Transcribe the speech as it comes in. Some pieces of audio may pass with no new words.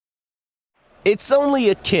It's only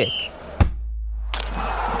a kick,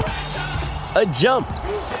 a jump,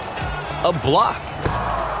 a block.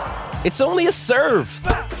 It's only a serve.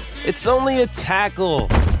 It's only a tackle,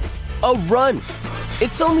 a run.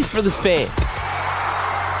 It's only for the fans.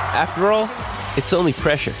 After all, it's only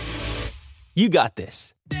pressure. You got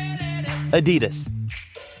this. Adidas.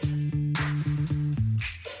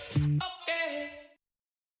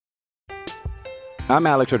 I'm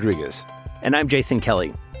Alex Rodriguez. And I'm Jason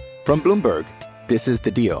Kelly. From Bloomberg, this is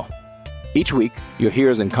The Deal. Each week, you'll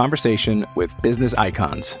hear us in conversation with business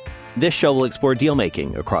icons. This show will explore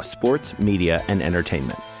deal-making across sports, media, and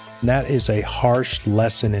entertainment. That is a harsh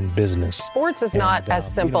lesson in business. Sports is not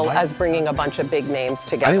as simple as bringing a bunch of big names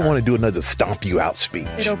together. I didn't want to do another stomp you out speech.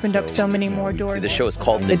 It opened up so many more doors. The show is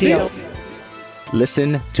called The Deal.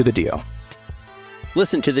 Listen to The Deal.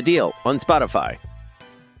 Listen to The Deal on Spotify.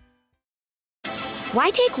 Why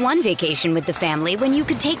take one vacation with the family when you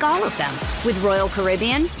could take all of them? With Royal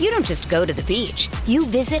Caribbean, you don't just go to the beach. You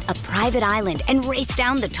visit a private island and race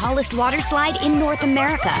down the tallest water slide in North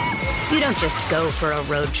America. You don't just go for a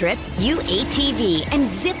road trip. You ATV and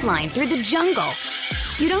zip line through the jungle.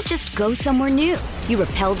 You don't just go somewhere new. You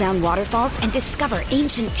rappel down waterfalls and discover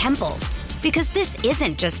ancient temples. Because this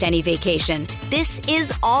isn't just any vacation. This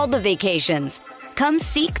is all the vacations. Come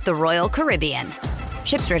seek the Royal Caribbean.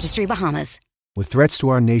 Ships Registry, Bahamas. With threats to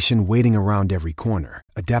our nation waiting around every corner,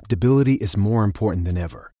 adaptability is more important than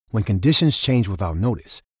ever. When conditions change without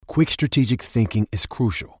notice, quick strategic thinking is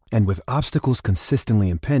crucial. And with obstacles consistently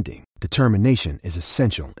impending, determination is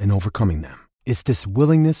essential in overcoming them. It's this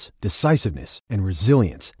willingness, decisiveness, and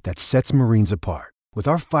resilience that sets Marines apart. With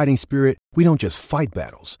our fighting spirit, we don't just fight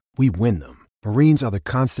battles, we win them. Marines are the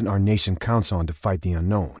constant our nation counts on to fight the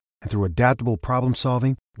unknown. And through adaptable problem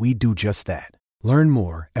solving, we do just that. Learn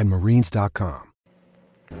more at marines.com.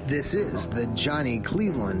 This is the Johnny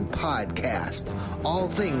Cleveland Podcast. All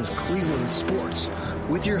things Cleveland sports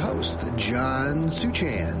with your host, John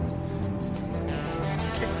Suchan.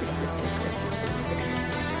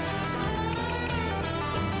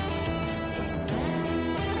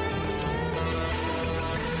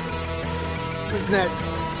 Isn't that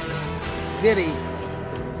nitty?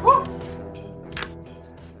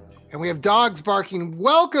 And we have dogs barking.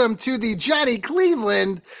 Welcome to the Johnny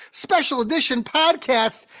Cleveland Special Edition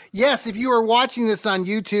Podcast. Yes, if you are watching this on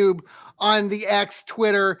YouTube, on the X,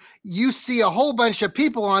 Twitter, you see a whole bunch of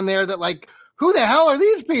people on there that like, who the hell are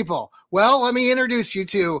these people? Well, let me introduce you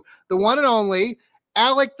to the one and only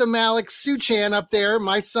Alec the Malik Suchan up there,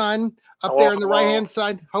 my son up there on the right-hand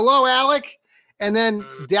side. Hello, Alec. And then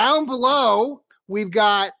down below, we've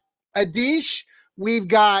got Adish, we've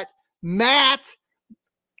got Matt,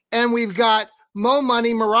 and we've got Mo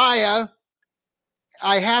Money, Mariah.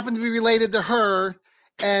 I happen to be related to her.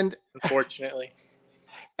 And unfortunately.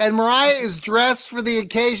 And Mariah is dressed for the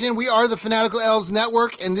occasion. We are the Fanatical Elves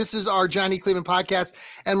Network, and this is our Johnny Cleveland podcast.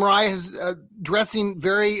 And Mariah is dressing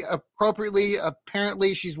very appropriately.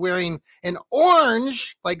 Apparently, she's wearing an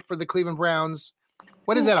orange, like for the Cleveland Browns.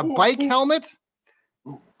 What is that, a bike helmet?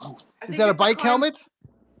 Is that a bike helmet?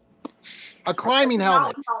 A climbing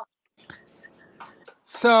helmet.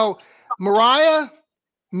 So Mariah,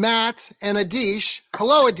 Matt, and Adish,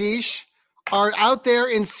 hello Adish, are out there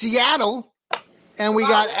in Seattle. And we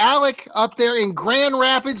got Alec up there in Grand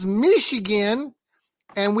Rapids, Michigan.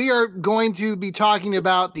 And we are going to be talking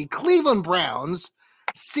about the Cleveland Browns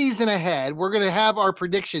season ahead. We're going to have our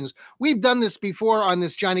predictions. We've done this before on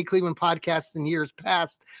this Johnny Cleveland podcast in years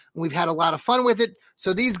past. And we've had a lot of fun with it.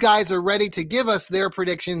 So these guys are ready to give us their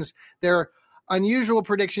predictions, their unusual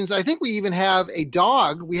predictions. I think we even have a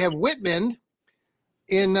dog. We have Whitman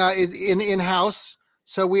in-house.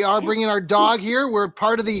 So we are bringing our dog here. We're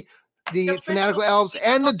part of the Fanatical Elves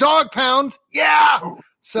and the Dog Pound. Yeah.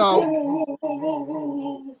 So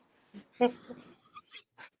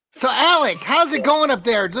Alec, how's it going up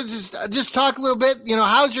there? Just talk a little bit. You know,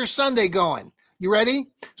 how's your Sunday going? You ready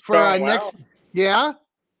for next? Yeah.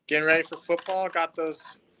 Getting ready for football. Got those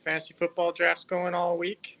fantasy football drafts going all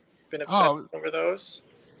week. Been upset over those.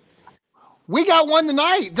 We got one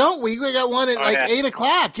tonight, don't we? We got one at 8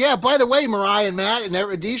 o'clock. Yeah, by the way, Mariah and Matt and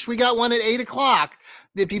Adish, we got one at 8 o'clock.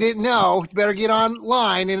 If you didn't know, you better get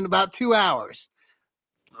online in about 2 hours.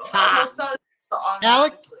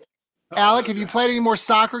 Alec, have you played any more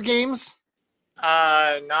soccer games?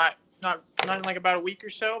 Not in like about a week or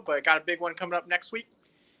so, but got a big one coming up next week.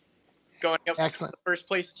 Going up to the first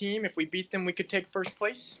place team. If we beat them, we could take first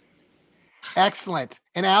place. Excellent.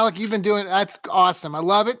 And Alec, you've been doing, that's awesome. I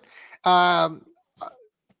love it.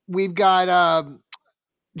 We've got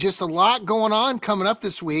just a lot going on coming up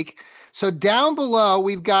this week. So down below,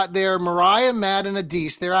 we've got there Mariah, Matt, and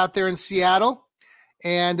Adish. They're out there in Seattle.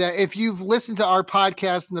 And if you've listened to our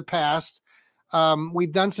podcast in the past,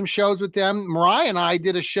 we've done some shows with them. Mariah and I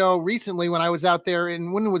did a show recently when I was out there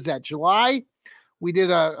when was that? July? We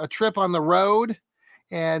did a trip on the road,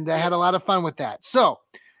 and I had a lot of fun with that. So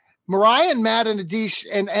Mariah and Matt and Adish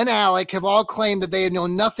and Alec have all claimed that they know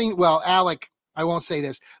nothing. Well, Alec, I won't say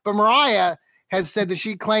this, but Mariah has said that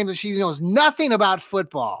she claims that she knows nothing about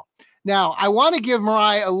football. Now, I want to give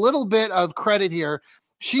Mariah a little bit of credit here.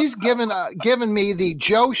 She's given me the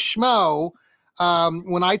Joe Schmo.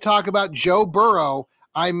 When I talk about Joe Burrow,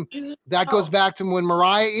 that goes back to when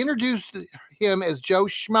Mariah introduced him as Joe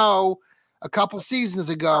Schmo a couple seasons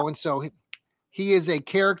ago, and so he is a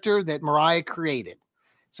character that Mariah created.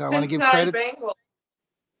 So I want to give credit.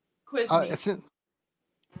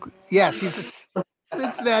 Yes, he's a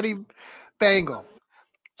Cincinnati Bengal.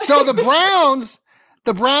 So the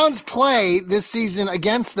Browns play this season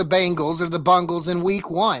against the Bengals or the Bungles in week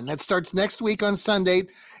 1. That starts next week on Sunday.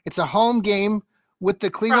 It's a home game with the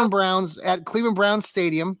Cleveland Browns at Cleveland Browns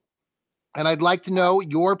Stadium. And I'd like to know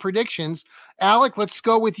your predictions. Alec, let's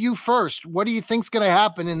go with you first. What do you think's going to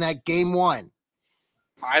happen in that game 1?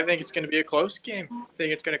 I think it's going to be a close game. I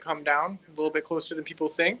think it's going to come down a little bit closer than people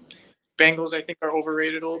think. Bengals, I think, are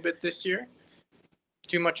overrated a little bit this year.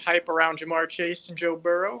 Too much hype around Jamar Chase and Joe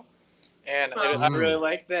Burrow. And I really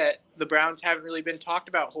like that the Browns haven't really been talked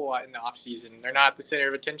about a whole lot in the offseason. They're not the center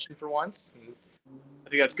of attention for once. And I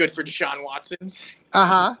think that's good for Deshaun Watson's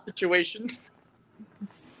situation.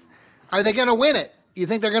 Are they going to win it? You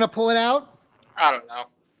think they're going to pull it out? I don't know.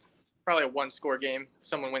 Probably a one-score game.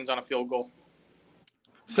 Someone wins on a field goal.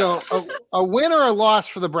 So a win or a loss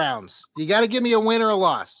for the Browns? You got to give me a win or a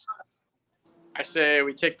loss. I say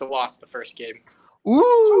we take the loss the first game.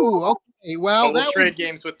 Ooh, okay. Well, we'll trade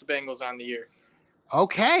games with the Bengals on the year.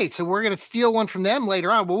 Okay, so we're going to steal one from them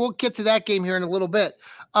later on. But we'll get to that game here in a little bit.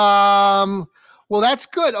 Well, that's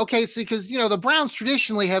good. Okay, so because the Browns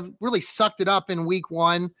traditionally have really sucked it up in week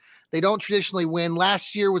 1. They don't traditionally win.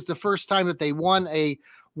 Last year was the first time that they won a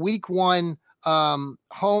week 1 home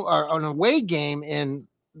or an away game in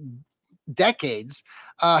decades.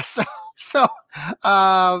 So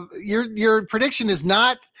your prediction is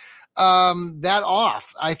not that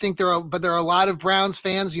off. I think there are a lot of Browns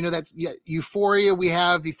fans, that euphoria we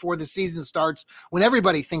have before the season starts when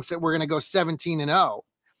everybody thinks that we're going to go 17-0.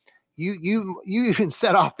 You even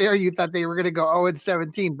said off air you thought they were going to go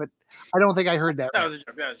 0-17, but I don't think I heard that. That was a joke.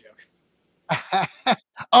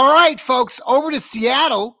 All right, folks, over to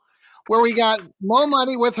Seattle, where we got Mo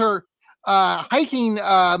Money with her hiking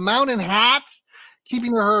mountain hat,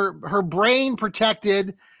 keeping her brain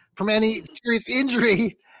protected from any serious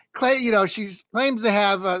injury. She claims to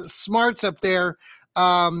have smarts up there.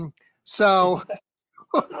 So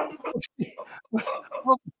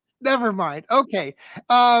well, never mind. Okay.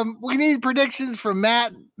 We need predictions from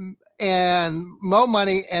Matt and Mo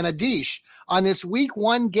Money and Adish on this week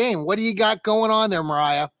 1 game. What do you got going on there,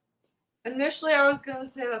 Mariah? Initially, I was going to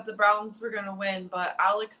say that the Browns were going to win, but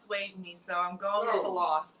Alex swayed me, so I'm going with a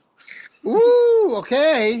loss. Ooh,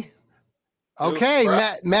 okay. Okay,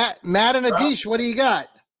 Matt and Adish, what do you got?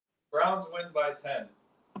 Browns win by 10.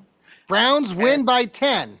 Browns win by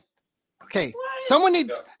 10. Okay. Someone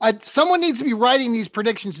needs to be writing these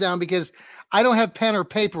predictions down because I don't have pen or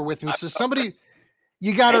paper with me. So somebody,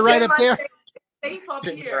 you got to write up there. Safe up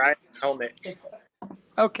here. Helmet.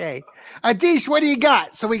 Okay. Adish, what do you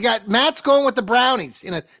got? So we got Matt's going with the Brownies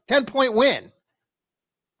in a 10-point win.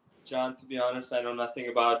 John, to be honest, I know nothing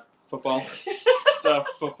about football. The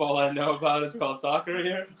football I know about is called soccer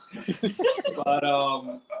here. But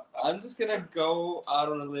I'm just going to go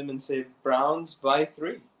out on a limb and say Browns by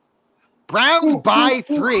 3. Browns by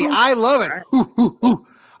 3. I love it.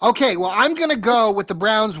 Okay, well, I'm going to go with the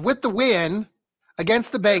Browns with the win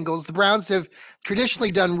against the Bengals. The Browns have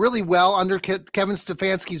traditionally done really well under Kevin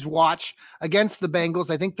Stefanski's watch against the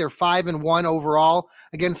Bengals. I think they're 5-1 overall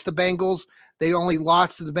against the Bengals. They only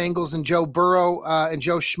lost to the Bengals and Joe Burrow and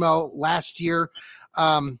Joe Schmo last year.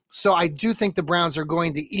 So I do think the Browns are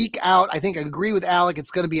going to eke out. I think I agree with Alec.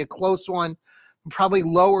 It's going to be a close one, probably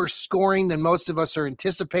lower scoring than most of us are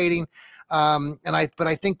anticipating. But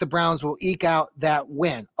I think the Browns will eke out that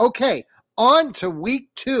win. Okay, on to week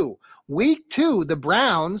 2. Week 2, the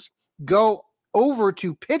Browns go over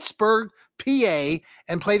to Pittsburgh, PA,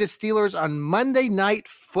 and play the Steelers on Monday Night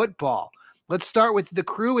Football. Let's start with the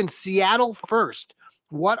crew in Seattle first.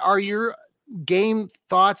 What are your game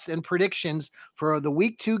thoughts and predictions for the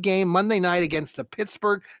week 2 game Monday night against the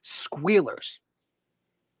Pittsburgh Squealers?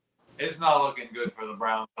 It's not looking good for the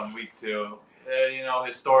Browns on week 2.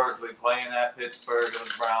 historically playing at Pittsburgh,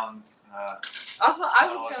 those Browns. That's what I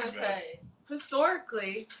was going to say.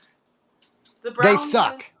 Historically, the Browns they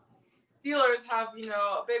suck. And Steelers have,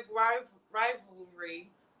 a big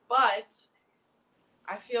rivalry, but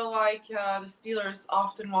I feel like the Steelers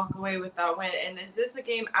often walk away with that win. And is this a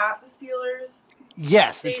game at the Steelers?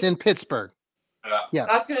 Yes, it's in Pittsburgh. Yeah.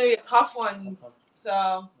 That's going to be a tough one.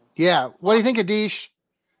 So. Yeah. What do you think, Adish?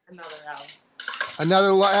 Another L. Another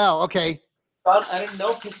L. Okay. I didn't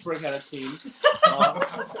know Pittsburgh had a team.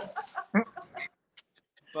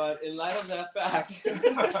 But in light of that fact.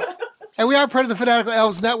 And we are part of the Fanatical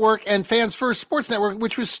Elves Network and Fans First Sports Network,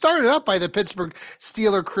 which was started up by the Pittsburgh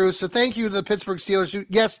Steeler crew. So thank you to the Pittsburgh Steelers.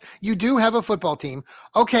 Yes, you do have a football team.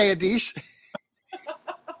 Okay, Adish.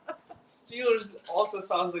 Steelers also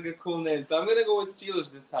sounds like a cool name, so I'm going to go with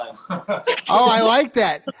Steelers this time. Oh, I like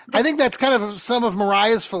that. I think that's kind of some of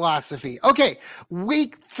Mariah's philosophy. Okay,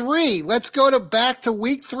 week 3. Let's go back to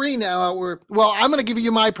week 3 now. I'm going to give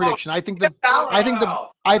you my prediction. I think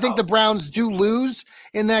the Browns do lose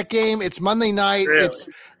in that game. It's Monday night. Really?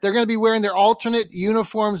 They're going to be wearing their alternate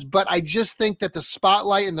uniforms, but I just think that the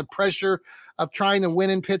spotlight and the pressure of trying to win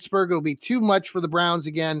in Pittsburgh will be too much for the Browns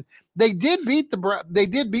again. They did beat the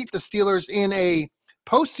Steelers in a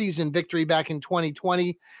postseason victory back in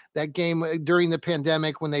 2020, that game during the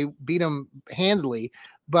pandemic when they beat them handily.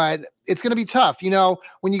 But it's going to be tough.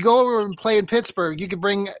 When you go over and play in Pittsburgh, you could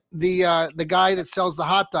bring the guy that sells the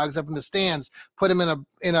hot dogs up in the stands, put him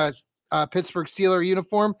in a Pittsburgh Steeler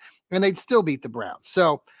uniform, and they'd still beat the Browns.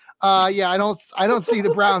 So, I don't see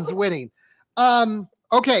the Browns winning.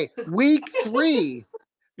 Okay, week 3.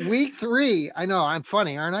 Week 3. I know I'm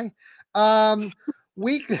funny, aren't I?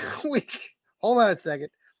 Week. Hold on a second.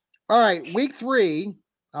 All right, week 3.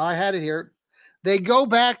 I had it here. They go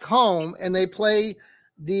back home and they play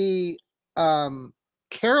the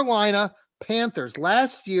Carolina Panthers.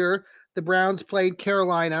 Last year, the Browns played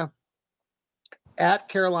Carolina at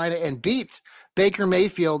Carolina and beat Baker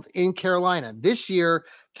Mayfield in Carolina. This year,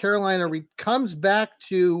 Carolina comes back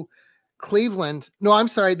to Cleveland. No, I'm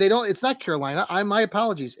sorry. They don't. It's not Carolina. My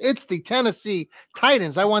apologies. It's the Tennessee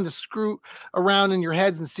Titans. I wanted to screw around in your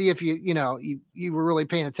heads and see if you were really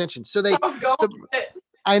paying attention. So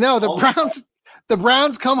I know the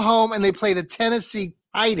Browns come home and they play the Tennessee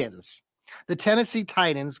Titans. The Tennessee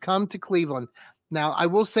Titans come to Cleveland. Now, I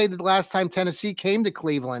will say that the last time Tennessee came to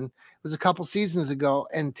Cleveland was a couple seasons ago,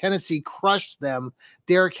 and Tennessee crushed them.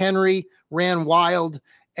 Derrick Henry ran wild,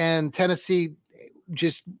 and Tennessee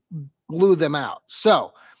just blew them out.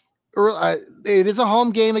 So it is a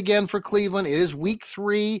home game again for Cleveland. It is week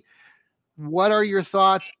 3. What are your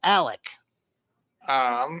thoughts, Alec?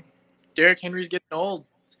 Derrick Henry's getting old.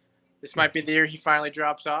 This might be the year he finally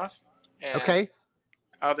drops off. And okay.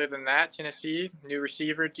 Other than that, Tennessee, new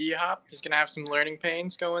receiver, D-Hop, he's going to have some learning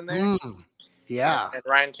pains going there. Yeah. And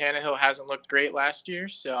Ryan Tannehill hasn't looked great last year.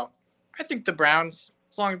 So I think the Browns,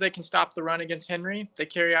 as long as they can stop the run against Henry, they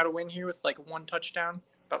carry out a win here with like 1 touchdown.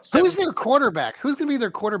 Who's their quarterback? Who's going to be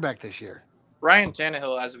their quarterback this year? Ryan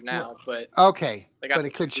Tannehill as of now, but okay, but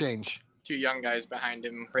it could change. 2 young guys behind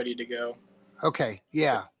him ready to go. Okay,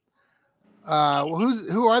 yeah.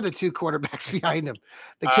 Who are the 2 quarterbacks behind him?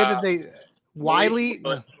 The kid that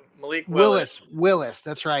Malik Willis. Willis,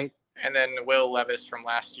 that's right. And then Will Levis from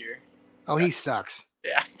last year. Oh, he sucks.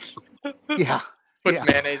 Yeah. Yeah. Puts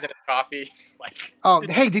mayonnaise in his coffee. Oh,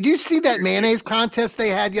 hey, did you see that mayonnaise contest they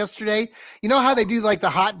had yesterday? You know how they do like the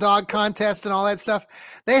hot dog contest and all that stuff?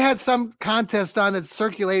 They had some contest on that's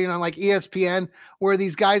circulating on like ESPN where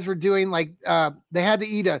these guys were doing they had to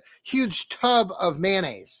eat a huge tub of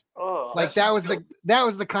mayonnaise. Oh, that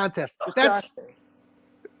was the contest.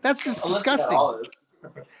 That's just disgusting.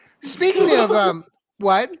 Speaking of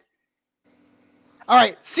what? All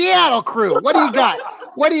right, Seattle crew, what do you got?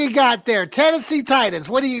 What do you got there? Tennessee Titans.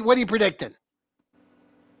 What are you predicting?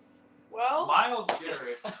 Well, Myles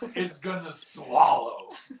Garrett is gonna swallow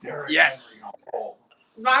Derrick Henry whole.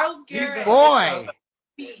 Myles Garrett. Boy.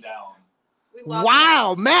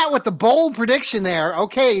 Wow, him. Matt with the bold prediction there.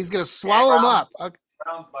 Okay, he's gonna swallow him up. Okay.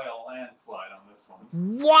 Browns by a landslide on this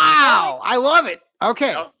one. Wow, I love it.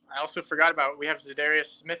 Okay. I also forgot about we have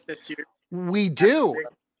Zadarius Smith this year. We do.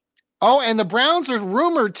 Oh, and the Browns are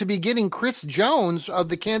rumored to be getting Chris Jones of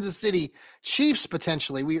the Kansas City Chiefs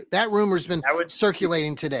potentially. That rumor's been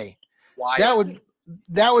circulating today. That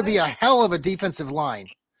would be a hell of a defensive line.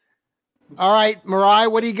 All right, Mariah,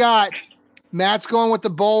 what do you got? Matt's going with the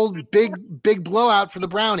bold, big blowout for the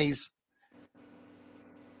Brownies.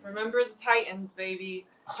 Remember the Titans, baby.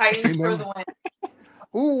 Titans for the win.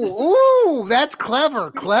 Ooh, that's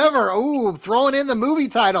clever. Ooh, throwing in the movie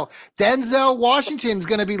title. Denzel Washington's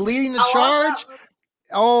going to be leading the charge.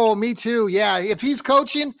 Oh, me too. Yeah, if he's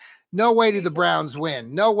coaching, no way do the Browns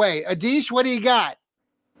win. No way. Adish, what do you got?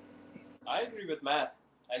 I agree with Matt.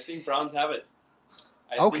 I think Browns have it.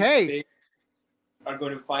 I think they are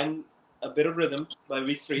going to find a bit of rhythm by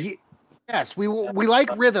week 3. Yes, we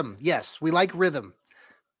like rhythm. Yes, we like rhythm.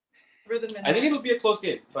 I think it'll be a close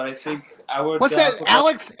game, but I think I would. What's that?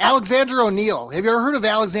 Alexander O'Neal. Have you ever heard of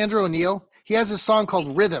Alexander O'Neal? He has a song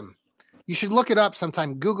called Rhythm. You should look it up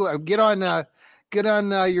sometime. Google it. Get on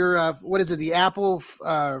your what is it? The Apple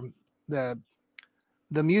the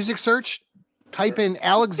music search. Type in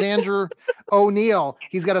Alexander O'Neal.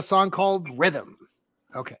 He's got a song called Rhythm.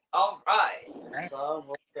 Okay. All right. So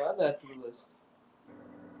we'll add that to the list.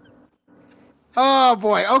 Oh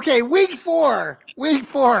boy. Okay, week 4.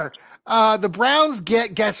 The Browns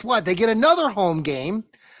guess what? They get another home game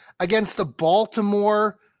against the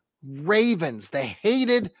Baltimore Ravens. The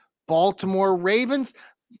hated Baltimore Ravens.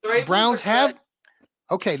 The Browns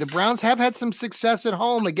have had some success at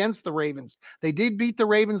home against the Ravens. They did beat the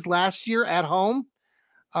Ravens last year at home.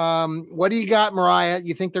 What do you got, Mariah?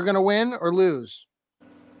 You think they're going to win or lose?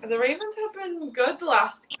 The Ravens have been good the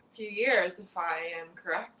last few years, if I am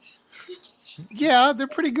correct. Yeah, they're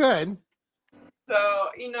pretty good. So,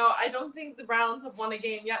 I don't think the Browns have won a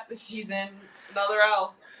game yet this season. Another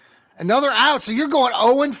L. Another out. So you're going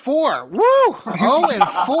 0-4. Woo!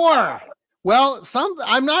 0-4. Well,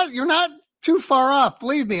 you're not too far off.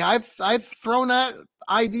 Believe me, I've thrown that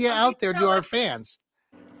idea out there to our fans.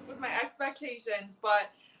 With my expectations, but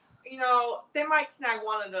they might snag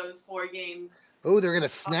one of those 4 games. Oh, they're going to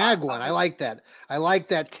snag one. I like that. I like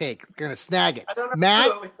that take. They're going to snag it. I don't know Matt?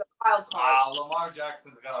 It's a wild card. Lamar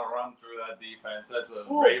Jackson's going to run through that defense. That's a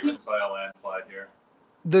Ravens by a landslide here.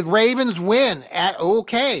 The Ravens win at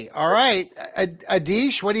okay. All right.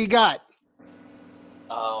 Adish, what do you got?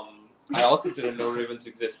 I also didn't know Ravens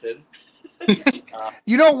existed.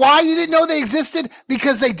 You know why you didn't know they existed?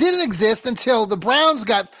 Because they didn't exist until the Browns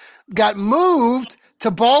got moved to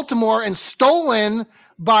Baltimore and stolen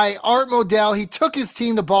by Art Modell. He took his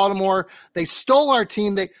team to Baltimore. They stole our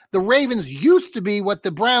team. The Ravens used to be what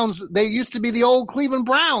the Browns, they used to be the old Cleveland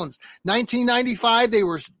Browns. 1995, they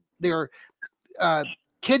were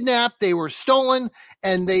kidnapped, they were stolen,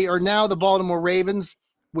 and they are now the Baltimore Ravens,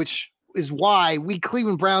 which is why we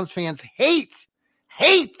Cleveland Browns fans hate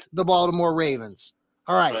the Baltimore Ravens.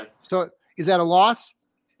 All right. So is that a loss?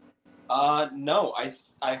 No,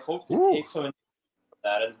 I hope to take some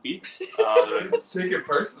that and beat take it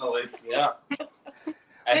personally. Yeah.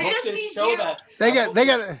 I hope they show that. They got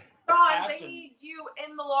John, they need you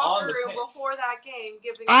in the locker room before that game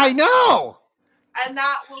giving I know. And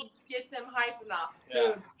that will get them hype enough.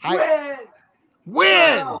 Yeah.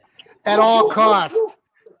 Win at all costs.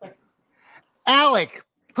 Alec,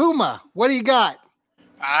 Puma, what do you got?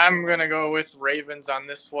 I'm going to go with Ravens on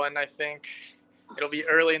this one, I think. It'll be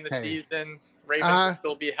early in the season. Ravens will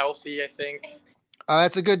still be healthy, I think.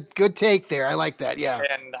 That's a good take there. I like that, yeah.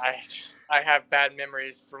 And I have bad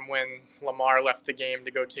memories from when Lamar left the game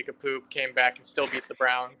to go take a poop, came back, and still beat the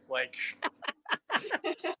Browns.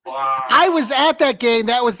 Wow. I was at that game.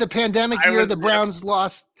 That was the pandemic year the Browns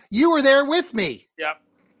lost. You were there with me. Yep.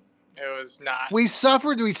 It was not. We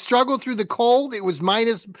suffered. We struggled through the cold. It was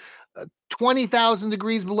minus 20,000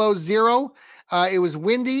 degrees below zero. It was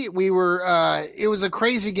windy. It was a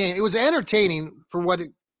crazy game. It was entertaining for what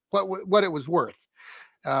it was worth.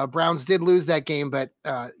 Browns did lose that game, but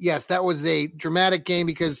yes, that was a dramatic game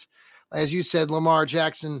because, as you said, Lamar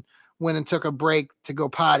Jackson went and took a break to go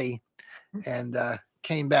potty and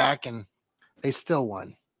came back, and they still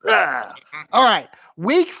won. All right.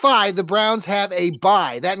 Week 5, the Browns have a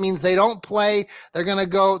bye. That means they don't play. They're going to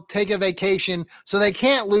go take a vacation, so they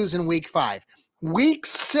can't lose in week 5. Week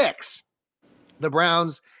 6, the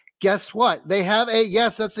Browns, guess what? They have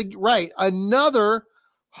another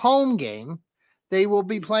home game. They will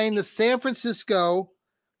be playing the San Francisco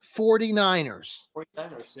 49ers.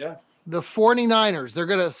 49ers, yeah. The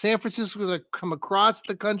 49ers. San Francisco's going to come across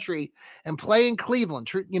the country and play in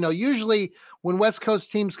Cleveland. Usually when West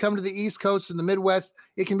Coast teams come to the East Coast and the Midwest,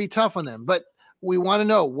 it can be tough on them. But we want to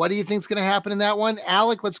know, what do you think is going to happen in that one?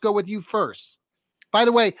 Alec, let's go with you first. By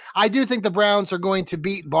the way, I do think the Browns are going to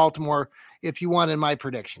beat Baltimore if you want in my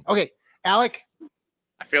prediction. Okay, Alec?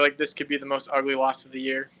 I feel like this could be the most ugly loss of the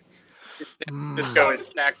year. Francisco is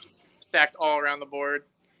stacked all around the board.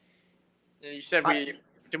 And you said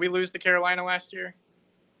did we lose to Carolina last year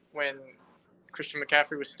when Christian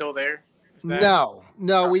McCaffrey was still there? No,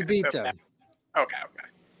 we beat them. Okay.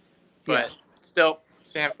 But still,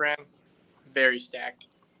 San Fran, very stacked.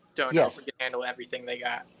 Don't know if we can handle everything they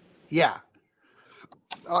got. Yeah.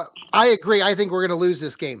 I agree. I think we're going to lose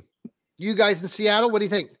this game. You guys in Seattle, what do you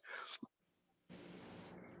think?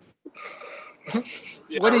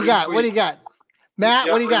 What do you got? What do you got? Matt,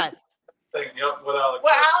 what do you got? Yep, what Alex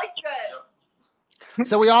said.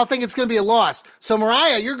 So we all think it's going to be a loss. So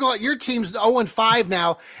Mariah, your team's 0-5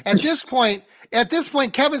 now. At this point,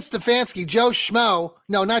 Kevin Stefanski, Joe Schmo,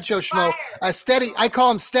 no, not Joe Schmo, Steady. I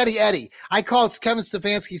call him Steady Eddie. I call Kevin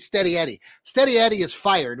Stefanski Steady Eddie. Steady Eddie is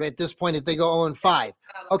fired at this point if they go 0-5.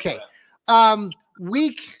 Okay.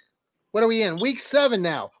 What are we in? Week 7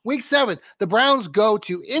 now. Week 7. The Browns go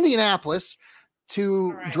to Indianapolis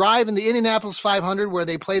to drive in the Indianapolis 500 where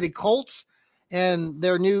they play the Colts and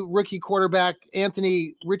their new rookie quarterback,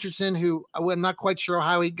 Anthony Richardson, who I'm not quite sure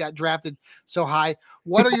how he got drafted so high.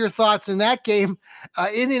 What are your thoughts in that game?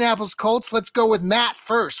 Indianapolis Colts, let's go with Matt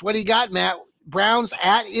first. What do you got, Matt? Browns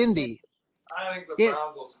at Indy. I think the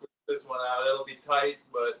Browns will squeeze this one out. It'll be tight,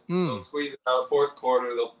 but they'll squeeze it out. Fourth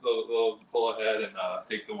quarter, they'll pull ahead and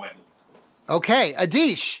take the win. Okay,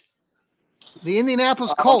 Adish, the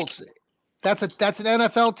Indianapolis Colts. That's an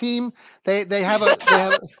NFL team. They have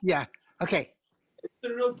yeah. Okay.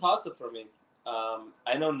 It's a real toss-up for me.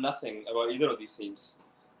 I know nothing about either of these teams,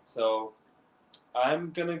 so I'm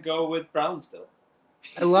gonna go with Browns still.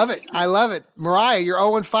 I love it. Mariah, you're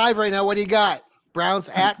 0-5 right now. What do you got? Browns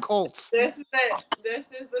at Colts. This is it. This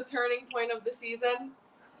is the turning point of the season.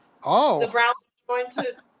 Oh. The Browns are going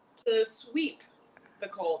to sweep the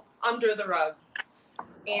Colts under the rug.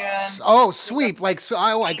 And sweep. I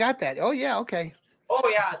got that. Oh yeah, okay. Oh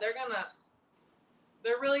yeah,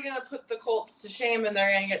 they're really gonna put the Colts to shame, and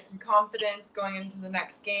they're gonna get some confidence going into the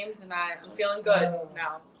next games, and I'm feeling good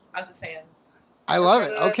now as a fan. I love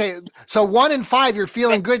it. Okay, so 1-5, you're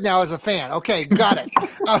feeling good now as a fan. Okay, got it.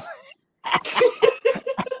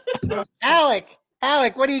 Alec,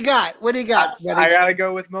 what do you got? I gotta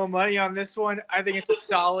go with Mo Money on this one. I think it's a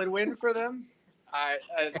solid win for them.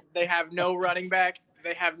 They have no running back.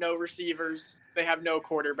 They have no receivers. They have no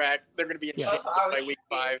quarterback. They're going to be in trouble by week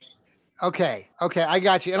 5. Okay, I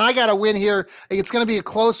got you. And I got a win here. It's going to be a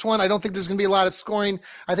close one. I don't think there's going to be a lot of scoring.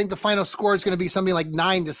 I think the final score is going to be something like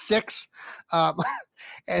 9-6.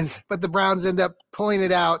 But the Browns end up pulling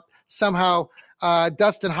it out somehow.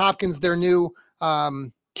 Dustin Hopkins, their new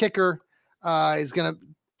kicker, is going to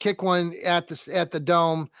kick one at the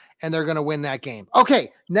Dome, and they're going to win that game.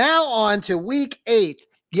 Okay, now on to week 8.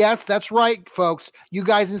 Yes, that's right, folks. You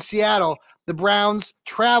guys in Seattle, the Browns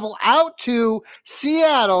travel out to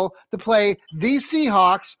Seattle to play the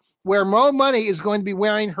Seahawks, where Mo Money is going to be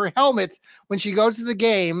wearing her helmet when she goes to the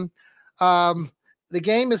game. The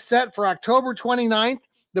game is set for October 29th.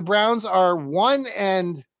 The Browns are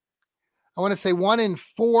 1-4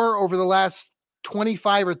 over the last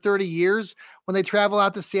 25 or 30 years when they travel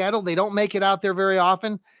out to Seattle. They don't make it out there very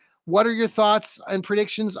often. What are your thoughts and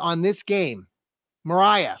predictions on this game?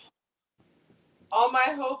 Mariah. All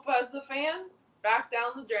my hope as a fan, back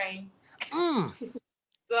down the drain.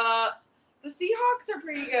 The Seahawks are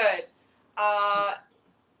pretty good.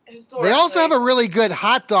 Historically. They also have a really good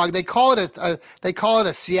hot dog. They call it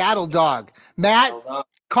a Seattle dog. Matt,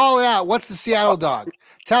 call it out. What's the Seattle dog?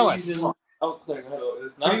 Tell us.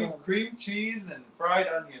 Cream cheese and fried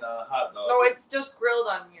onion on a hot dog. No, it's just grilled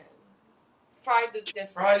onion. Fried is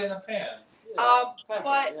different. Fried in a pan. If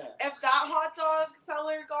that hot dog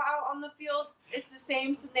seller got out on the field, it's the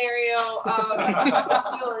same scenario of the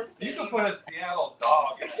Steelers. You can put a Seattle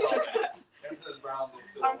dog in that.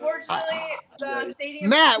 Unfortunately, the stadium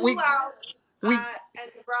Matt, is too loud,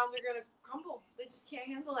 and the Browns are going to crumble. They just can't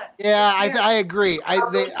handle it. Yeah, I agree.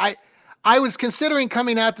 I was considering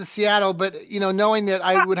coming out to Seattle, but knowing that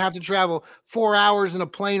I would have to travel 4 hours in a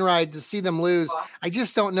plane ride to see them lose, I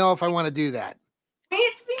just don't know if I want to do that. We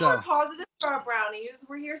need to be more positive for our Brownies.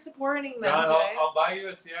 We're here supporting them today. I'll buy you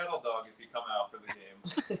a Seattle dog if you come out for the game.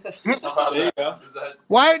 There you go.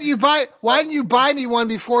 Why didn't you buy me one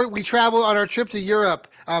before we travel on our trip to Europe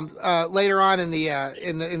later on in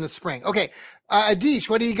the spring? Okay, Adish,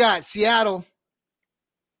 what do you got? Seattle.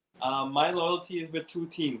 My loyalty is with 2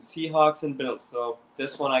 teams, Seahawks and Bills. So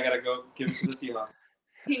this one I gotta go give it to the Seahawks.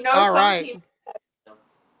 He knows all right.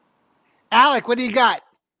 Alec, what do you got?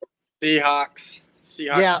 Seahawks,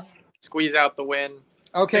 squeeze out the win.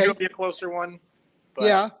 Okay, it'll be a closer one.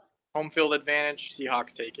 But home field advantage.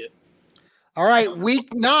 Seahawks take it. All right,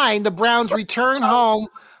 week 9, the Browns return home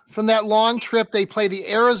from that long trip. They play the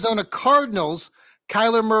Arizona Cardinals.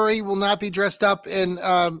 Kyler Murray will not be dressed up in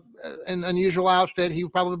an unusual outfit. He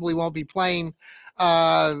probably won't be playing.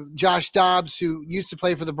 Josh Dobbs, who used to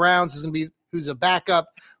play for the Browns, who's a backup,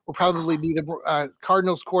 will probably be the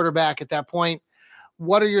Cardinals quarterback at that point.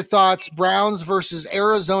 What are your thoughts? Browns versus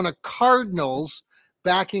Arizona Cardinals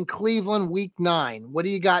back in Cleveland, Week 9. What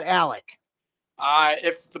do you got, Alec?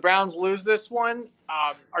 If the Browns lose this one,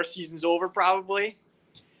 our season's over probably.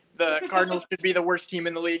 The Cardinals should be the worst team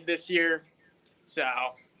in the league this year. So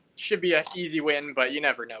should be an easy win, but you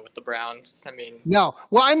never know with the Browns. I mean, no.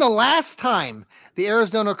 Well, and the last time the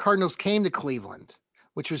Arizona Cardinals came to Cleveland,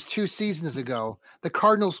 which was 2 seasons ago, the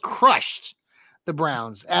Cardinals crushed the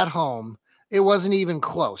Browns at home. It wasn't even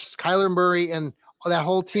close. Kyler Murray and that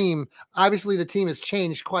whole team, obviously the team has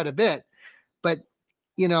changed quite a bit, but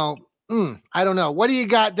I don't know. What do you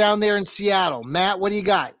got down there in Seattle? Matt, what do you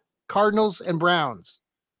got? Cardinals and Browns.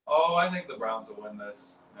 Oh, I think the Browns will win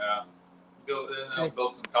this. Yeah.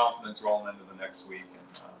 Build some confidence rolling into the next week. And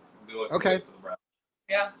be looking good for the Browns.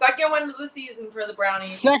 Yeah, second win of the season for the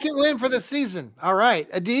Brownies. Second win for the season. All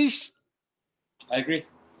right. Adish? I agree.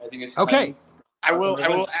 I think it's okay. I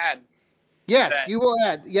will add. Yes, you will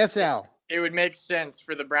add. Yes, Al. It would make sense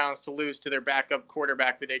for the Browns to lose to their backup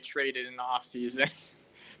quarterback that they traded in the offseason.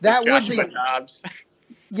 That would be. Jobs.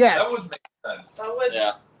 Yes. That would make sense. That would,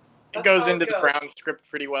 yeah. It goes into the Browns script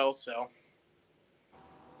pretty well, so.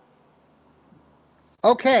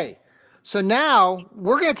 Okay. So now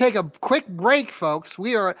we're going to take a quick break, folks.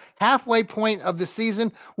 We are halfway point of the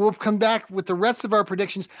season. We'll come back with the rest of our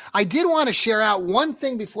predictions. I did want to share out one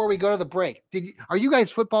thing before we go to the break. Are you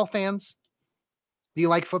guys football fans? Do you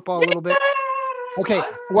like football a little bit? Okay.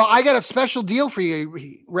 Well, I got a special deal for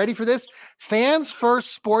you. Ready for this? Fans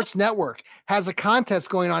First Sports Network has a contest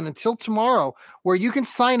going on until tomorrow where you can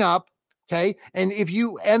sign up. Okay. And if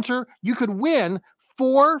you enter, you could win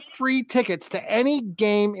 4 free tickets to any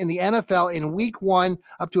game in the NFL in Week 1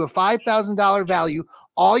 up to a $5,000 value.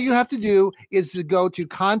 All you have to do is to go to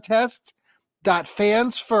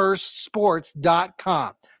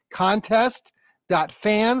contest.fansfirstsports.com.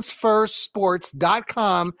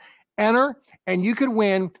 Contest.fansfirstsports.com. Enter, and you could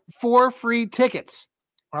win 4 free tickets.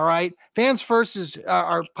 All right. Fans First is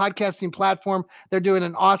our podcasting platform. They're doing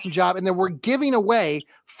an awesome job. And then we're giving away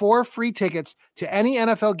 4 free tickets to any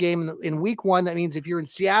NFL game in Week 1. That means if you're in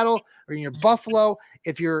Seattle or you're in Buffalo,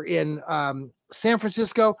 if you're in San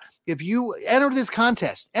Francisco, if you enter this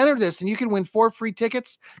contest, enter this, and you can win 4 free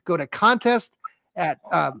tickets. Go to contest at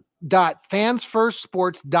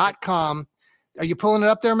 .fansfirstsports.com. Are you pulling it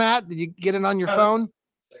up there, Matt? Did you get it on your phone?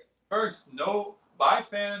 First, buy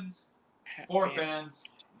fans, for fans,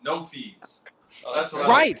 no fees. Oh, that's what I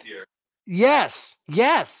like to hear. Yes.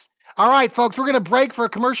 All right, folks, we're going to break for a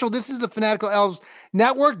commercial. This is the Fanatical Elves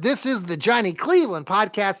Network. This is the Johnny Cleveland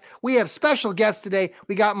podcast. We have special guests today.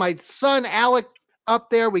 We got my son, Alec, up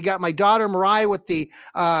there. We got my daughter, Mariah, with the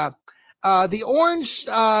orange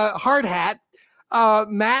hard hat.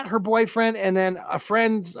 Matt, her boyfriend, and then a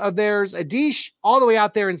friend of theirs, Adish, all the way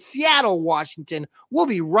out there in Seattle, Washington. We'll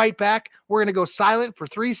be right back. We're going to go silent for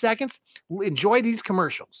 3 seconds. Enjoy these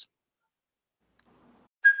commercials.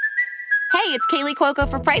 Hey, it's Kaylee Cuoco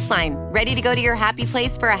for Priceline. Ready to go to your happy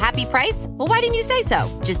place for a happy price? Well, why didn't you say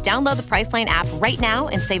so? Just download the Priceline app right now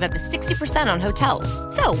and save up to 60% on hotels.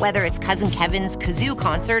 So whether it's Cousin Kevin's Kazoo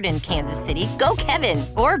Concert in Kansas City, go Kevin,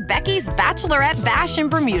 or Becky's Bachelorette Bash in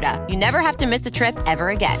Bermuda, you never have to miss a trip ever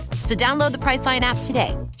again. So download the Priceline app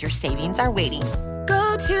today. Your savings are waiting.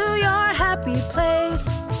 Go to your happy place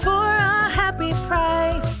for a happy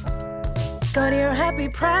price. Go to your happy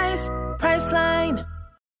price, Priceline.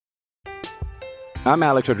 I'm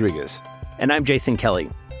Alex Rodriguez. And I'm Jason Kelly.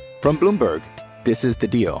 From Bloomberg, this is The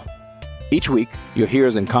Deal. Each week, you'll hear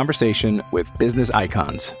us in conversation with business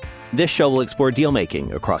icons. This show will explore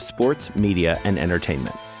deal-making across sports, media, and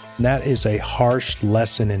entertainment. That is a harsh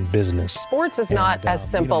lesson in business. Sports is not as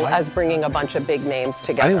simple as bringing a bunch of big names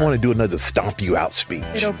together. I didn't want to do another stomp you out speech.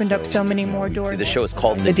 It opened up so many more doors. The show is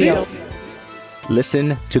called The Deal.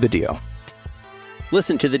 Listen to The Deal.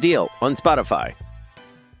 Listen to The Deal on Spotify.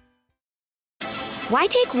 Why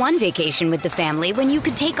take one vacation with the family when you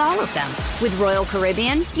could take all of them? With Royal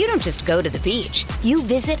Caribbean, you don't just go to the beach. You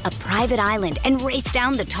visit a private island and race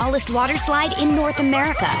down the tallest water slide in North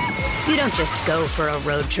America. You don't just go for a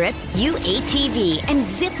road trip. You ATV and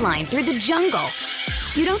zip line through the jungle.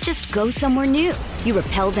 You don't just go somewhere new. You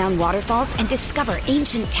rappel down waterfalls and discover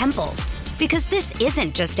ancient temples. Because this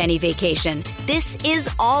isn't just any vacation. This is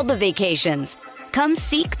all the vacations. Come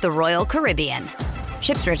seek the Royal Caribbean.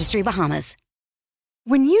 Ships Registry, Bahamas.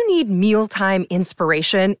 When you need mealtime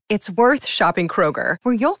inspiration, it's worth shopping Kroger,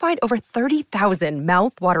 where you'll find over 30,000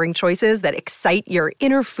 mouth-watering choices that excite your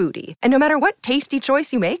inner foodie. And no matter what tasty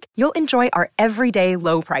choice you make, you'll enjoy our everyday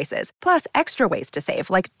low prices, plus extra ways to save,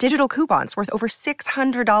 like digital coupons worth over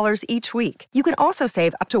 $600 each week. You can also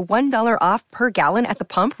save up to $1 off per gallon at the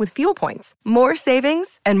pump with fuel points. More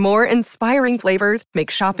savings and more inspiring flavors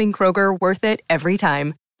make shopping Kroger worth it every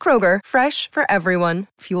time. Kroger, fresh for everyone.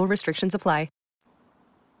 Fuel restrictions apply.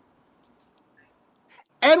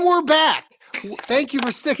 And we're back. Thank you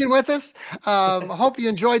for sticking with us. I hope you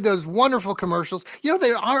enjoyed those wonderful commercials. You know,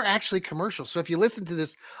 they are actually commercials. So if you listen to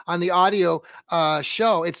this on the audio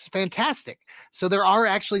show, it's fantastic. So there are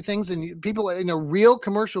actually things, and people, real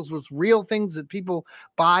commercials with real things that people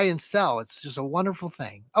buy and sell. It's just a wonderful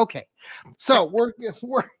thing. Okay, so we're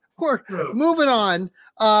moving on.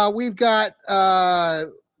 We've got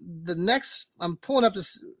the next. I'm pulling up the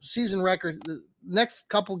season record. The next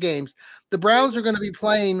couple games, the Browns are going to be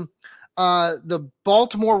playing the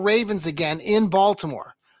Baltimore Ravens again in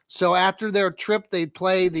Baltimore. So after their trip, they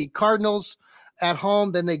play the Cardinals at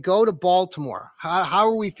home, then they go to Baltimore. How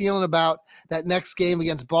are we feeling about that next game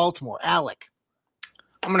against Baltimore? Alec?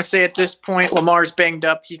 I'm going to say at this point, Lamar's banged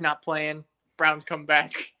up. He's not playing. Browns come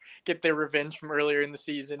back, get their revenge from earlier in the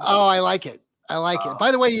season. Oh, I like it. I like it.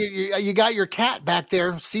 By the way, you got your cat back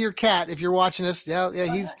there. See your cat if you're watching this. Yeah,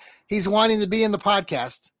 he's wanting to be in the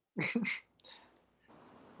podcast.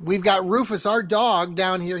 We've got Rufus, our dog,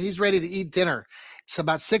 down here. He's ready to eat dinner. It's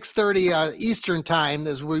about 6:30 Eastern time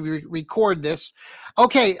as we record this.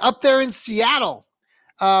 Okay, up there in Seattle,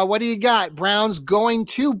 what do you got? Browns going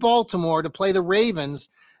to Baltimore to play the Ravens,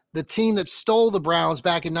 the team that stole the Browns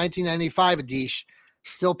back in 1995, Adish.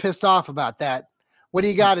 Still pissed off about that. What do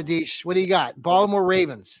you got, Adish? What do you got? Baltimore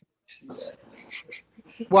Ravens.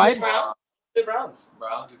 What? The Browns.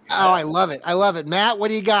 Browns again. Oh, I love it. I love it. Matt, what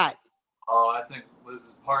do you got? Oh, I think this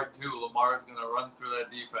is part 2. Lamar's going to run through that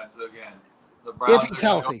defense again. The Browns if he's are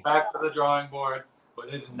gonna healthy. Go back to the drawing board, but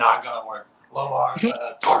it's not going to work. Lamar's going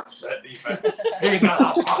to torch that defense. He's going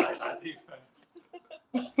to punish that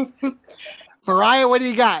defense. Mariah, what do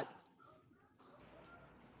you got?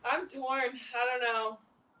 I'm torn. I don't know.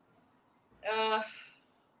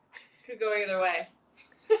 Could go either way.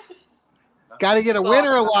 Got to get a win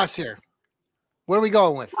or a loss here. What are we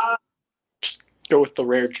going with? Go with the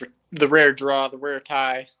rare draw, the rare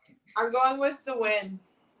tie. I'm going with the win.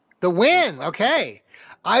 The win. Okay.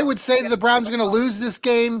 I would say the Browns are going to lose this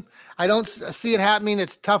game. I don't see it happening.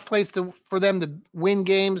 It's a tough place for them to win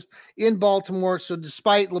games in Baltimore. So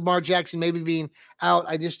despite Lamar Jackson maybe being out,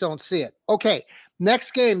 I just don't see it. Okay.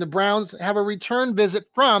 Next game, the Browns have a return visit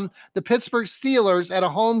from the Pittsburgh Steelers at a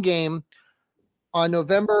home game on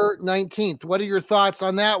November 19th. What are your thoughts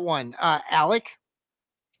on that one? Alec?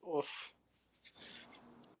 Oof.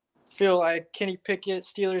 Feel like Kenny Pickett,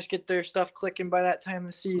 Steelers get their stuff clicking by that time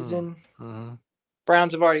of the season. Mm-hmm.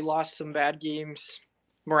 Browns have already lost some bad games.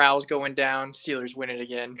 Morale's going down. Steelers win it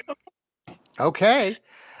again. Okay.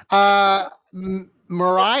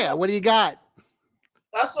 Mariah, what do you got?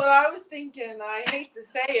 That's what I was thinking. I hate to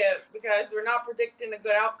say it because we're not predicting a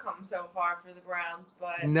good outcome so far for the Browns,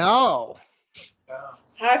 but no.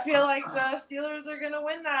 I feel like the Steelers are going to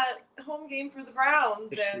win that home game for the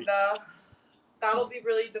Browns, and that'll be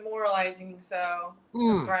really demoralizing. So,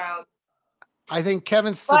 the Browns. I think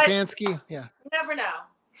Kevin Stefanski. Yeah. Never know.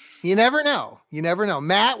 You never know. You never know.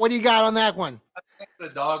 Matt, what do you got on that one? I think the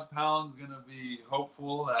dog pound's going to be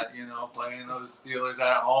hopeful that, playing those Steelers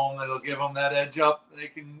at home, that'll give them that edge up. They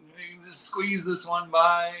can just squeeze this one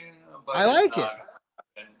by. But I like it.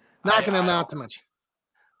 Not going to amount to much.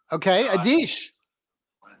 Okay, Adish.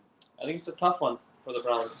 I think it's a tough one for the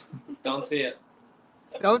Browns. Don't see it.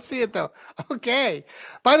 Don't see it, though. Okay.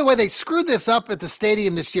 By the way, they screwed this up at the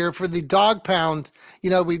stadium this year for the dog pound. You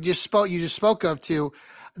just spoke of too.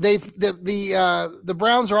 The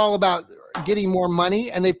Browns are all about getting more money,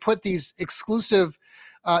 and they put these exclusive,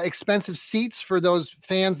 expensive seats for those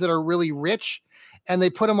fans that are really rich, and they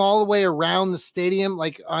put them all the way around the stadium,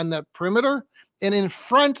 like on the perimeter and in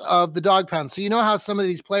front of the dog pound. So you know how some of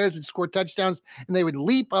these players would score touchdowns and they would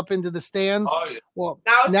leap up into the stands? Oh, yeah. Well,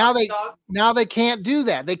 now they can't do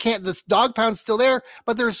that. They can't. The dog pound's still there,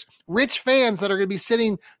 but there's rich fans that are going to be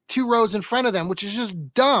sitting 2 rows in front of them, which is just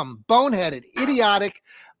dumb, boneheaded, idiotic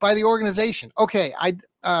by the organization. Okay, I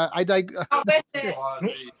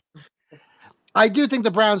do think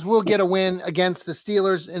the Browns will get a win against the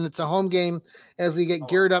Steelers, and it's a home game as we get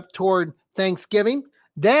geared up toward Thanksgiving.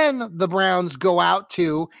 Then the Browns go out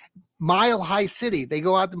to Mile High City. They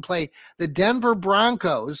go out and play the Denver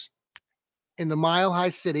Broncos in the Mile High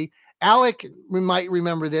City Alec might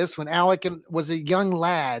remember this. When Alec was a young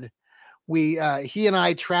lad, he and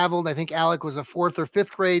I traveled. I think Alec was a 4th or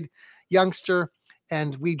 5th grade youngster,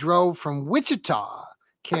 and we drove from Wichita,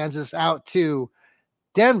 Kansas, out to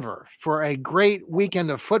Denver for a great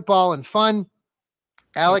weekend of football and fun.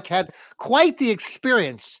 Alec had quite the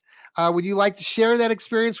experience. Would you like to share that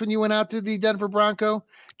experience when you went out to the Denver Bronco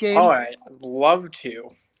game? Oh, I'd love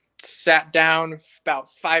to. Sat down about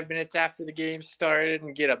 5 minutes after the game started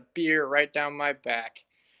and get a beer right down my back.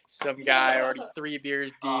 Some guy already 3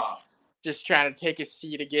 beers deep, just trying to take his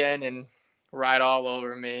seat again and right all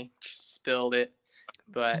over me. Just spilled it.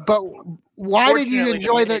 But why did you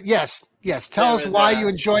enjoy the? Yes. Tell us why you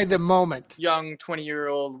enjoyed the moment. Young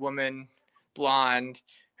 20-year-old woman, blonde,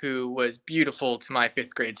 who was beautiful to my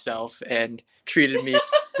 5th grade self and treated me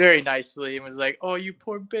very nicely and was like, "Oh, you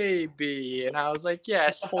poor baby," and I was like,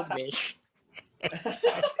 "Yes, hold me."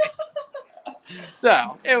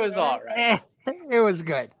 So it was all right. It was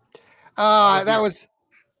good.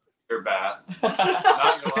 Your bath,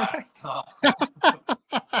 not your last. Huh?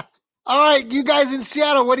 All right, you guys in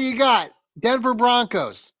Seattle, what do you got? Denver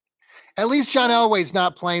Broncos. At least John Elway's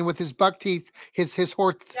not playing with his buck teeth, his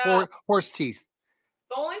horse teeth.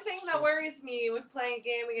 The only thing that worries me with playing a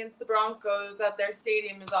game against the Broncos at their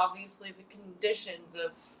stadium is obviously the conditions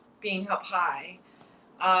of being up high.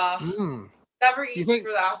 Never easy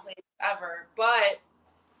for the athletes ever, but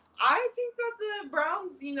I think that the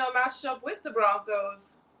Browns, matched up with the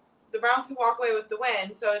Broncos. The Browns can walk away with the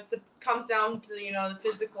win, so it comes down to the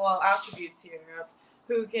physical attributes here of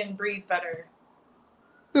who can breathe better.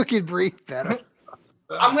 Who can breathe better?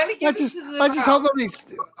 I'm going to give it to the Let's just hope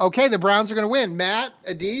okay, the Browns are going to win. Matt,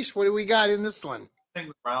 Adish, what do we got in this one? I think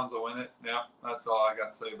the Browns will win it. Yeah, that's all I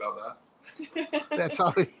got to say about that. That's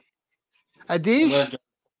all. Adish?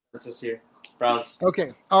 This year. Browns.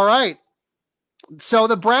 Okay, all right. So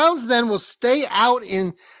the Browns then will stay out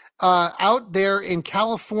there in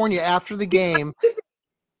California after the game.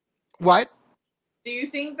 What? Do you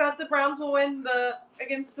think that the Browns will win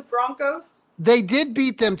against the Broncos? They did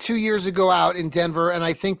beat them 2 years ago out in Denver, and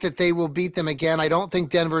I think that they will beat them again. I don't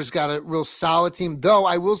think Denver's got a real solid team, though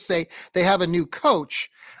I will say they have a new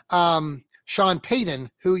coach, Sean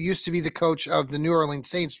Payton, who used to be the coach of the New Orleans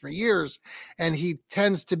Saints for years, and he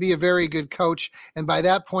tends to be a very good coach. And by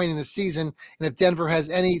that point in the season, and if Denver has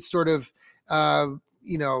any sort of,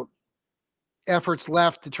 efforts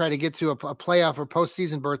left to try to get to a playoff or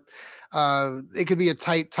postseason berth, it could be a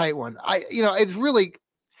tight one.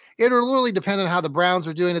 It'll really depend on how the Browns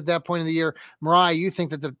are doing at that point of the year. Mariah, you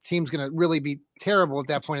think that the team's going to really be terrible at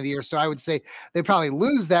that point of the year. So I would say they probably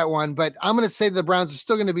lose that one, but I'm going to say the Browns are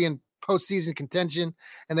still going to be in postseason contention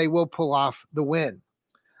and they will pull off the win.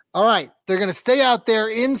 All right. They're going to stay out there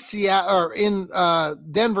in Seattle or in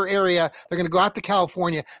Denver area. They're going to go out to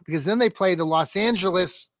California because then they play the Los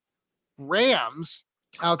Angeles Rams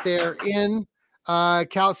out there in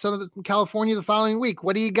Southern California the following week.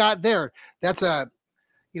 What do you got there? That's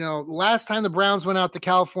last time the Browns went out to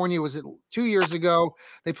California was 2 years ago.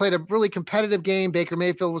 They played a really competitive game. Baker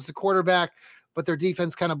Mayfield was the quarterback, but their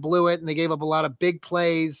defense kind of blew it, and they gave up a lot of big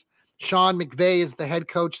plays. Sean McVay is the head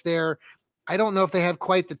coach there. I don't know if they have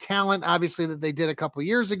quite the talent, obviously, that they did a couple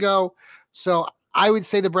years ago. So I would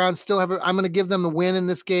say the Browns still have I'm going to give them the win in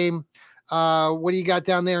this game. What do you got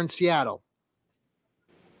down there in Seattle?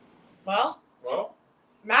 Well,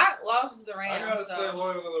 Matt loves the Rams. I gotta stay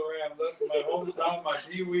loyal to the Rams. That's my hometown, my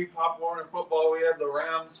Pee Wee Pop Warner football. We had the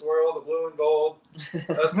Rams swirl, the blue and gold.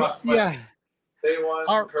 That's my day one.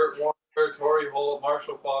 Kurt Warner, Torrey Holt,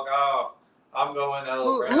 Marshall Falk. Oh, I'm going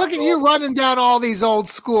Rams. Look at you running down all these old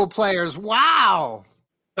school players. Wow.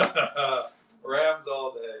 Rams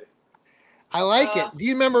all day. I like it. Do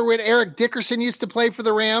you remember when Eric Dickerson used to play for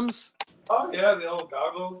the Rams? Oh yeah, the old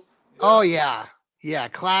goggles. Yeah. Oh yeah. Yeah,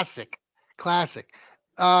 classic.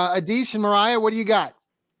 Adish and Mariah, what do you got?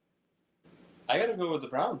 I gotta go with the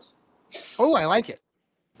Browns. Oh, I like it.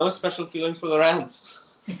 No special feelings for the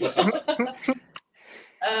Rams. The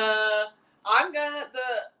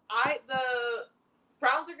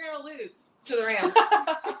Browns are gonna lose to the Rams.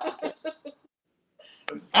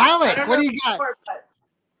 Alec, what do you got?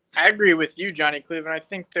 I agree with you, Johnny Cleveland. I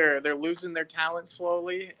think they're losing their talent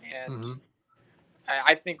slowly, and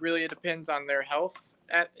I think really it depends on their health.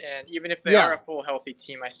 And even if they are a full healthy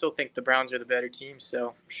team, I still think the Browns are the better team.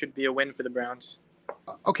 So should be a win for the Browns.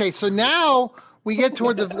 Okay, so now we get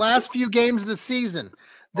toward the last few games of the season.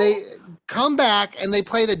 They come back and they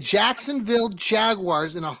play the Jacksonville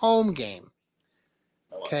Jaguars in a home game.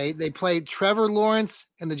 Okay, they played Trevor Lawrence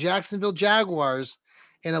and the Jacksonville Jaguars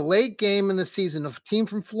in a late game in the season. A team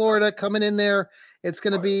from Florida coming in there. It's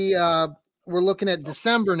going to be we're looking at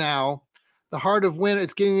December now, the heart of winter.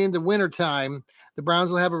 It's getting into winter time. The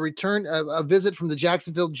Browns will have a visit from the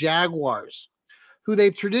Jacksonville Jaguars, who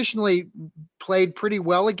they've traditionally played pretty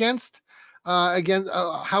well against.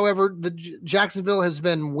 However, Jacksonville has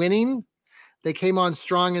been winning. They came on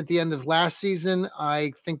strong at the end of last season.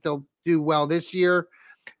 I think they'll do well this year.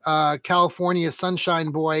 California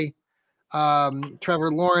Sunshine Boy,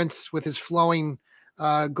 Trevor Lawrence with his flowing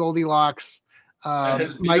Goldilocks.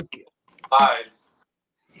 Mike.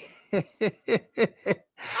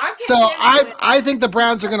 So I think the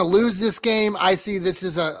Browns are going to lose this game. I see this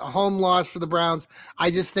as a home loss for the Browns.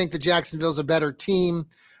 I just think that Jacksonville's a better team.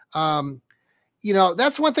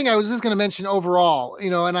 That's one thing I was just going to mention overall,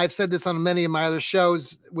 and I've said this on many of my other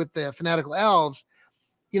shows with the Fanatical Elves.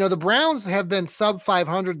 The Browns have been sub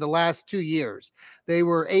 500 the last 2 years. They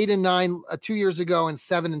were 8-9 2 years ago and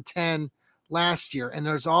 7-10 last year. And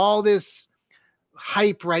there's all this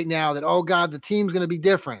hype right now that, oh God, the team's going to be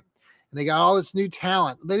different. And they got all this new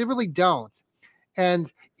talent. They really don't.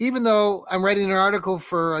 And even though I'm writing an article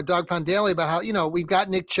for Dog Pound Daily about how, we've got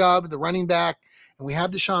Nick Chubb, the running back, and we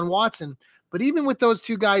have Deshaun Watson. But even with those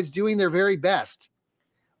two guys doing their very best,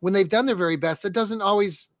 when they've done their very best, that doesn't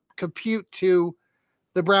always compute to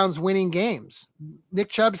the Browns winning games. Nick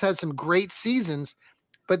Chubb's had some great seasons,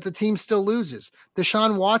 but the team still loses.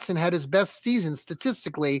 Deshaun Watson had his best season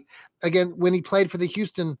statistically, again, when he played for the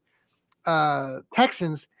Houston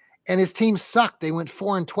Texans, and his team sucked. They went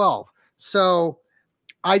 4-12. So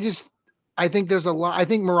I think there's a lot. I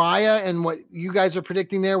think Mariah and what you guys are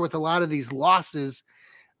predicting there with a lot of these losses,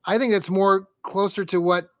 I think that's more closer to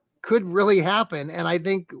what could really happen. And I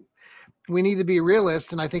think we need to be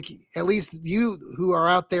realists. And I think at least you who are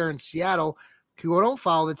out there in Seattle who don't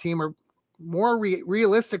follow the team are more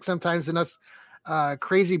realistic sometimes than us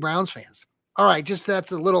crazy Browns fans. All right. Just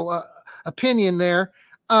that's a little opinion there.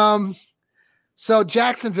 So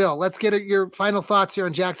Jacksonville, let's get your final thoughts here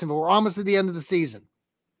on Jacksonville. We're almost at the end of the season.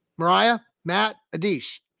 Mariah, Matt,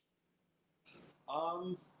 Adish.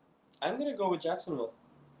 I'm going to go with Jacksonville.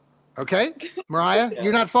 Okay. Mariah,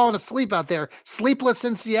 You're not falling asleep out there. Sleepless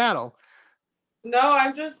in Seattle. No,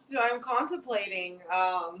 I'm contemplating.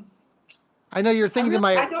 I know you're thinking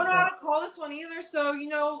I don't know how to call this one either. So,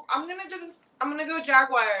 I'm going to go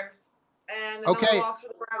Jaguars. And another loss for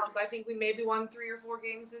the Browns. I think we maybe won 3 or 4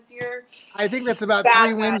 games this year. I think that's about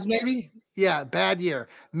 3 wins, maybe. Yeah, bad year.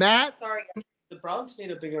 Matt? Sorry. The Browns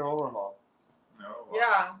need a bigger overhaul. No.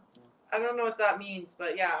 Yeah. I don't know what that means,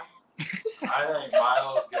 but yeah. I think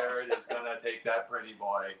Myles Garrett is going to take that pretty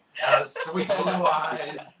boy. Has sweet blue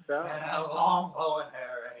eyes and long flowing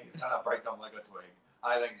hair, and he's going to break them like a twig.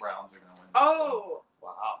 I think Browns are going to win. Oh.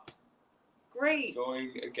 Wow. Great.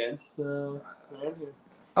 Going against the...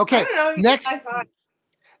 Okay,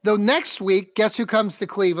 next week, guess who comes to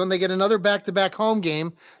Cleveland? They get another back-to-back home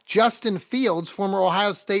game. Justin Fields, former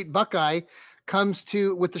Ohio State Buckeye,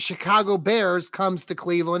 with the Chicago Bears, comes to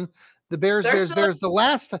Cleveland. The Bears. The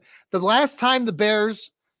last time the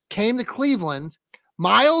Bears came to Cleveland,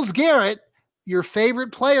 Myles Garrett, your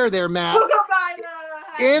favorite player there, Matt,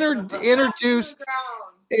 introduced.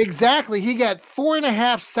 Exactly. He got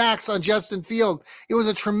 4.5 sacks on Justin Fields. It was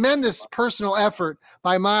a tremendous personal effort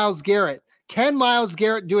by Myles Garrett. Can Myles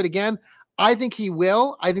Garrett do it again? I think he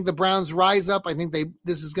will. I think the Browns rise up. I think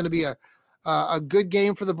this is going to be a good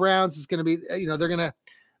game for the Browns. It's going to be, they're going to,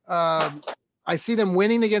 I see them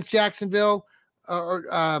winning against Jacksonville. Did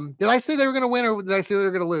I say they were going to win or did I say they were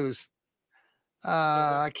going to lose?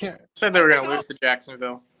 I can't. Said they were going to lose to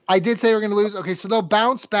Jacksonville. I did say we're going to lose. Okay, so they'll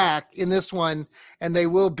bounce back in this one, and they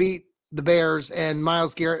will beat the Bears, and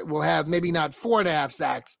Myles Garrett will have maybe not 4.5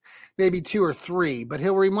 sacks, maybe 2 or 3, but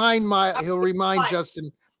he'll remind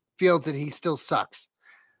Justin Fields that he still sucks.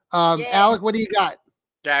 Alec, what do you got?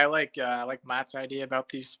 Yeah, I like Matt's idea about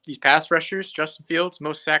these pass rushers. Justin Fields,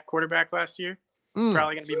 most sacked quarterback last year.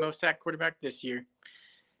 Probably going to be most sacked quarterback this year.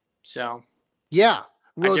 So, yeah,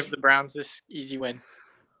 I give the Browns this easy win.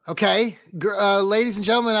 Okay, ladies and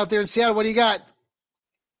gentlemen out there in Seattle, what do you got?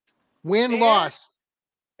 Win, loss.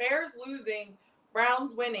 Bears losing,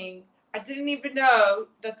 Browns winning. I didn't even know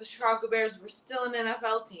that the Chicago Bears were still an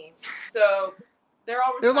NFL team. So they're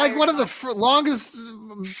like one of the longest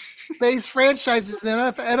based franchises in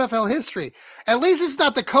NFL history. At least it's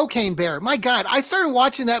not the Cocaine Bear. My God, I started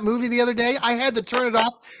watching that movie the other day. I had to turn it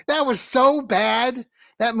off. That was so bad.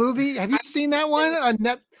 That movie. Have you seen that one on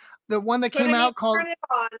net? The one that came out called. Turn it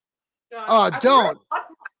on, John. Oh, don't.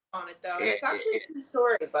 On it though. It's actually a true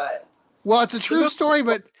story, but. Well, it's a true story,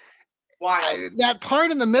 but why that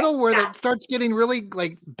part in the middle where it starts getting really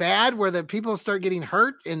bad, where the people start getting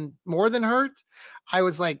hurt and more than hurt, I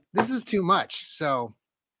was like, this is too much. So,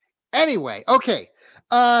 Anyway, okay.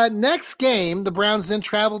 Next game, the Browns then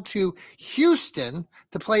traveled to Houston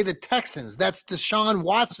to play the Texans. That's Deshaun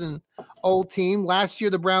Watson old team. Last year,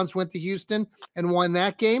 the Browns went to Houston and won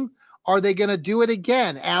that game. Are they going to do it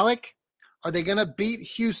again, Alec? Are they going to beat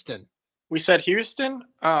Houston? We said Houston?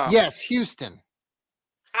 Yes, Houston.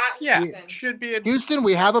 Yeah, should be Houston,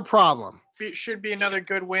 we have a problem. Should be another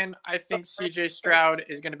good win. I think C.J. Stroud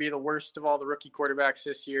is going to be the worst of all the rookie quarterbacks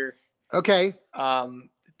this year. Okay.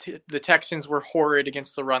 The Texans were horrid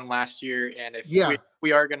against the run last year, and if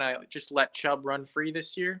we are going to just let Chubb run free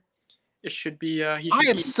this year, it should be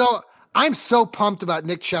I'm so pumped about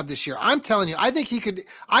Nick Chubb this year. I'm telling you, I think he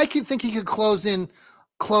could close in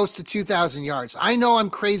close to 2,000 yards. I know I'm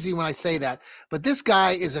crazy when I say that, but this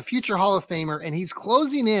guy is a future Hall of Famer, and he's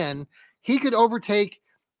closing in. He could overtake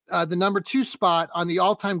the number 2 spot on the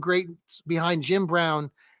all-time greats behind Jim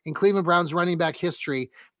Brown in Cleveland Browns running back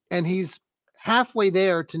history, and he's halfway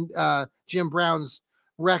there to Jim Brown's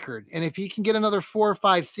record. And if he can get another 4 or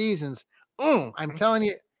 5 seasons, I'm telling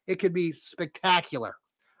you, it could be spectacular.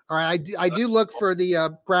 All right, I do look for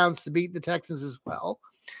the Browns to beat the Texans as well.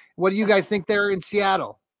 What do you guys think there in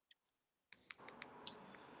Seattle?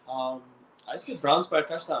 I see Browns by a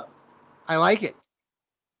touchdown. I like it.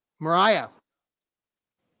 Mariah.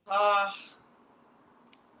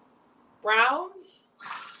 Browns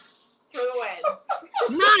for the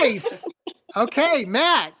win. Nice. Okay,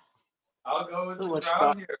 Matt. I'll go with the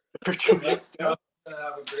crowd here. Nick's gonna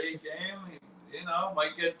have a great game. You know,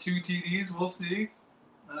 might get 2 TDs. We'll see.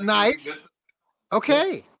 Nice.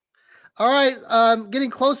 Okay. All right. Getting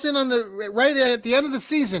close in on right at the end of the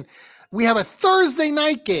season. We have a Thursday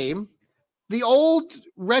night game. The old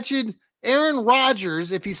wretched Aaron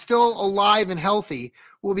Rodgers, if he's still alive and healthy,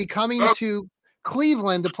 will be coming to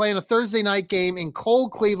Cleveland to play in a Thursday night game in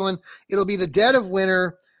cold Cleveland. It'll be the dead of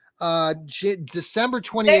winter, December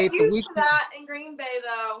 28th. Get used to that in Green Bay,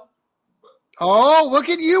 though. Oh, look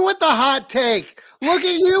at you with the hot take. Look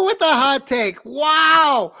at you with the hot take.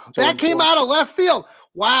 Wow. That came out of left field.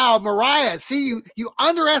 Wow, Mariah. See, you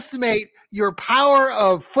underestimate your power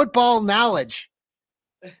of football knowledge.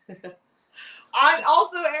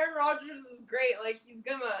 Also, Aaron Rodgers is great. Like,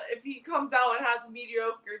 if he comes out and has a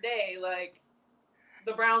mediocre day, like,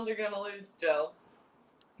 the Browns are going to lose still.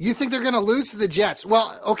 You think they're going to lose to the Jets?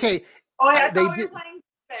 Well, okay. Oh, I thought we were playing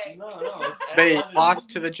today. No. They lost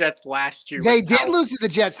to the Jets last year. They did lose to the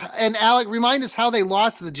Jets. And, Alec, remind us how they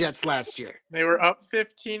lost to the Jets last year. They were up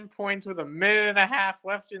 15 points with a minute and a half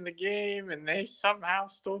left in the game, and they somehow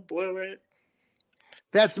still blew it.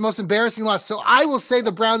 That's the most embarrassing loss. So I will say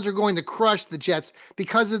the Browns are going to crush the Jets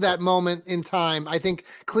because of that moment in time. I think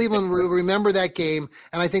Cleveland will remember that game,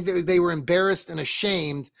 and I think that they were embarrassed and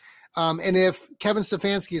ashamed. And if Kevin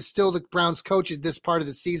Stefanski is still the Browns coach at this part of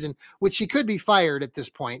the season, which he could be fired at this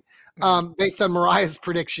point, based on Mariah's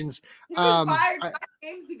predictions. He was fired 5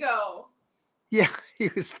 games ago. Yeah, he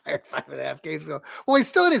was fired 5.5 games ago. Well, he's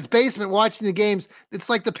still in his basement watching the games. It's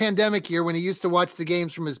like the pandemic year when he used to watch the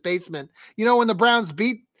games from his basement. You know, when the Browns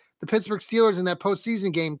beat the Pittsburgh Steelers in that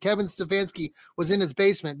postseason game, Kevin Stefanski was in his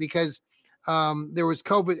basement because there was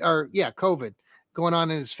COVID going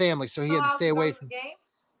on in his family, so he had to stay away from.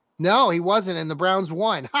 No, he wasn't, and the Browns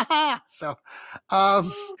won. So,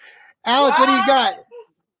 Alec, what do you got?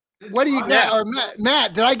 What do you got? Or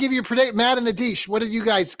Matt, did I give you a predict? Matt and Adish, what did you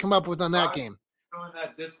guys come up with on that game? Doing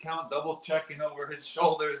that discount, double checking over his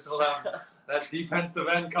shoulders, he'll have that defensive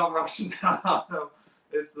end come rushing down on him.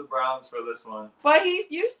 It's the Browns for this one. But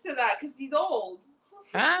he's used to that because he's old.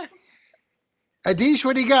 Huh? Adish,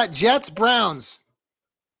 what do you got? Jets, Browns.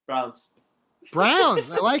 Browns.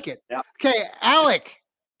 I like it. Yeah. Okay, Alec.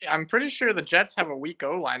 I'm pretty sure the Jets have a weak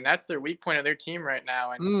O-line. That's their weak point of their team right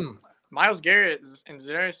now. And Myles Garrett and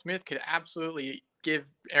Zadarius Smith could absolutely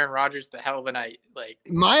give Aaron Rodgers the hell of a night. Like,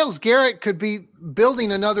 Myles Garrett could be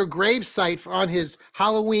building another grave site on his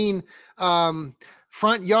Halloween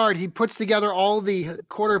front yard. He puts together all the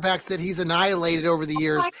quarterbacks that he's annihilated over the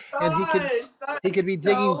years, and he could be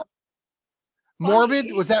digging.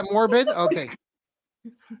 Morbid? Was that morbid? Okay.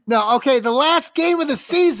 No, okay. The last game of the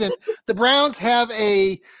season, the Browns have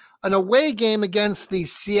an away game against the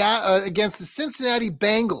Cincinnati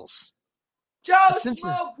Bengals.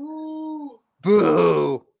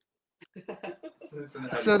 Boo.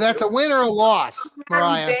 So that's a win or a loss,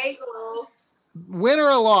 Mariah. Bagels. Win or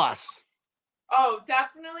a loss? Oh,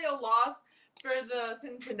 definitely a loss for the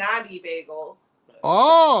Cincinnati Bagels.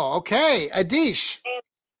 Oh, okay. Adish.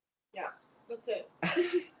 Yeah, that's it.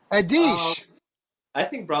 Adish. I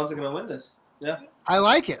think Browns are going to win this. Yeah. I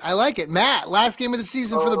like it. Matt, last game of the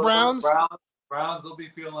season for the Browns? Browns will be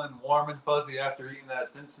feeling warm and fuzzy after eating that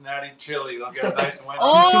Cincinnati chili. They'll get a nice win.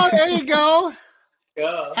 Oh, there you go.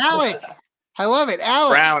 Alec. I love it.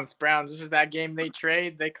 Alec. Browns. This is that game they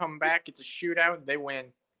trade. They come back. It's a shootout. They win.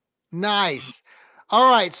 Nice. All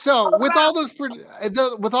right. So with all those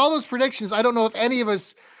predictions, I don't know if any of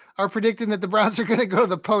us are predicting that the Browns are going to go to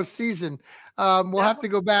the postseason. We'll have to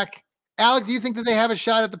go back. Alec, do you think that they have a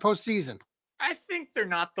shot at the postseason? I think they're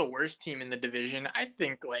not the worst team in the division. I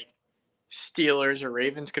think Steelers or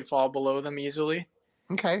Ravens could fall below them easily.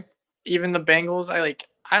 Okay. Even the Bengals, I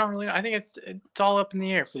think it's all up in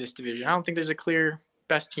the air for this division. I don't think there's a clear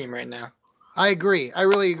best team right now. I agree. I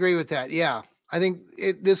really agree with that. Yeah. I think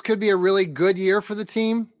this could be a really good year for the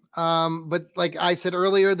team. But like I said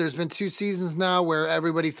earlier, there's been 2 seasons now where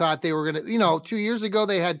everybody thought they were going to, 2 years ago,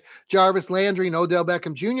 they had Jarvis Landry and Odell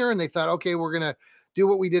Beckham Jr. And they thought, okay, we're going to do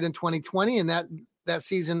what we did in 2020. And that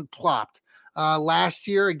season plopped. Last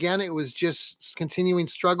year, again, it was just continuing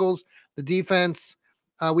struggles. The defense,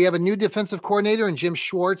 we have a new defensive coordinator in Jim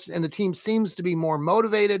Schwartz, and the team seems to be more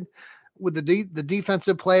motivated with the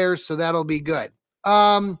defensive players. So that'll be good.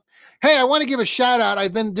 Hey, I want to give a shout out.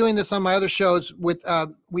 I've been doing this on my other shows with,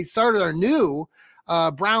 we started our new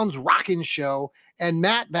Browns Rockin' show, and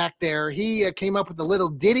Matt back there, he came up with a little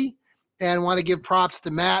ditty, and want to give props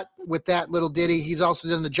to Matt with that little ditty. He's also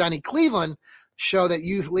done the Johnny Cleveland show that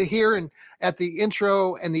you hear at the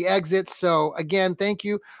intro and the exits. So again, thank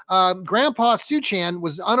you. Grandpa Suchan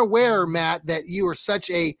was unaware, Matt, that you were such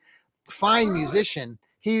a fine musician.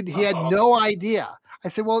 He had no idea. I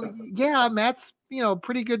said, well, yeah, Matt's,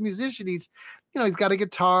 pretty good musician. He's got a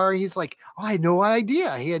guitar. He's like, oh, I had no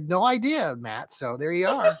idea. He had no idea, Matt. So there you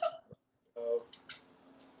are.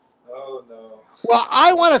 Oh, no. Well,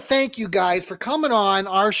 I want to thank you guys for coming on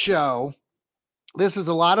our show. This was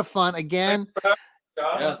a lot of fun. Again,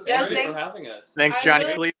 thanks for having us. Thanks, Johnny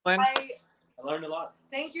Cleveland. I learned a lot.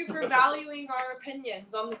 Thank you for valuing our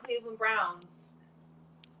opinions on the Cleveland Browns.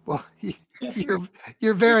 Well,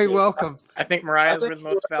 you're very welcome. I think Mariah's the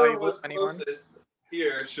most valuable of anyone.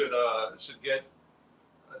 Here should get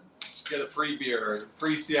a free beer or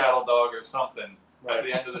free Seattle dog or something at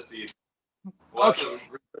the end of the season. We'll have to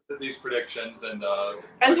revisit these predictions and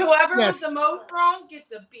whoever was the most wrong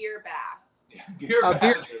gets a beer bath. Beer.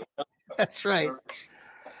 That's right.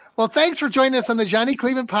 Well, thanks for joining us on the Johnny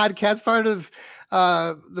Cleveland podcast, part of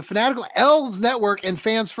the Fanatical Elves Network and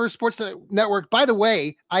Fans First Sports Network. By the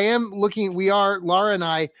way, Laura and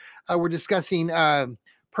I were discussing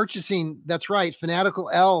purchasing, that's right, Fanatical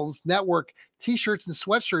Elves Network t-shirts and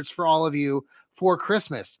sweatshirts for all of you for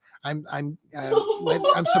Christmas. I'm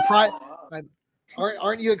surprised.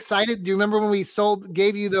 Aren't you excited? Do you remember when we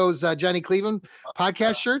gave you those Johnny Cleveland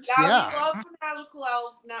podcast shirts? Yeah. We love Fanatical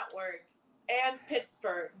Elves Network and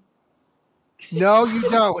Pittsburgh. No, you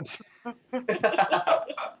don't.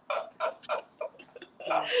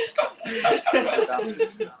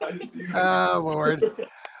 Oh, Lord.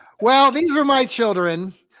 Well, these were my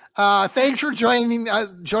children. Thanks for joining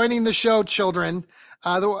the show, children.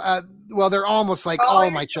 They're almost like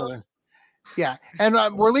all my children. Yeah, and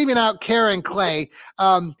we're leaving out Kara and Clay.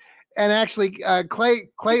 And actually, Clay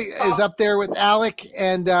is up there with Alec,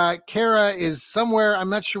 and Kara is somewhere. I'm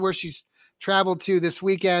not sure where she's traveled to this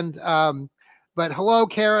weekend. But hello,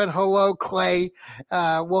 Kara, and hello, Clay.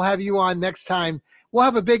 We'll have you on next time. We'll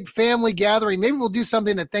have a big family gathering. Maybe we'll do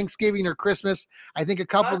something at Thanksgiving or Christmas. I think a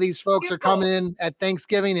couple of these folks are coming in at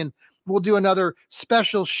Thanksgiving, and we'll do another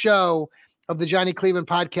special show of the Johnny Cleveland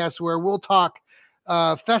podcast where we'll talk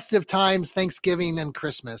festive times, Thanksgiving and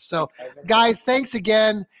Christmas. So guys, thanks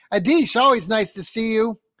again. Adish, always nice to see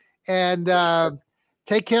you, and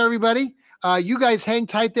take care, everybody. You guys hang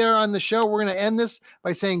tight there on the show. We're going to end this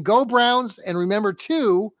by saying go Browns, and remember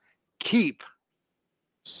to keep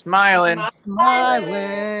smiling. Go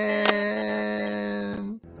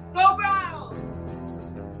Browns.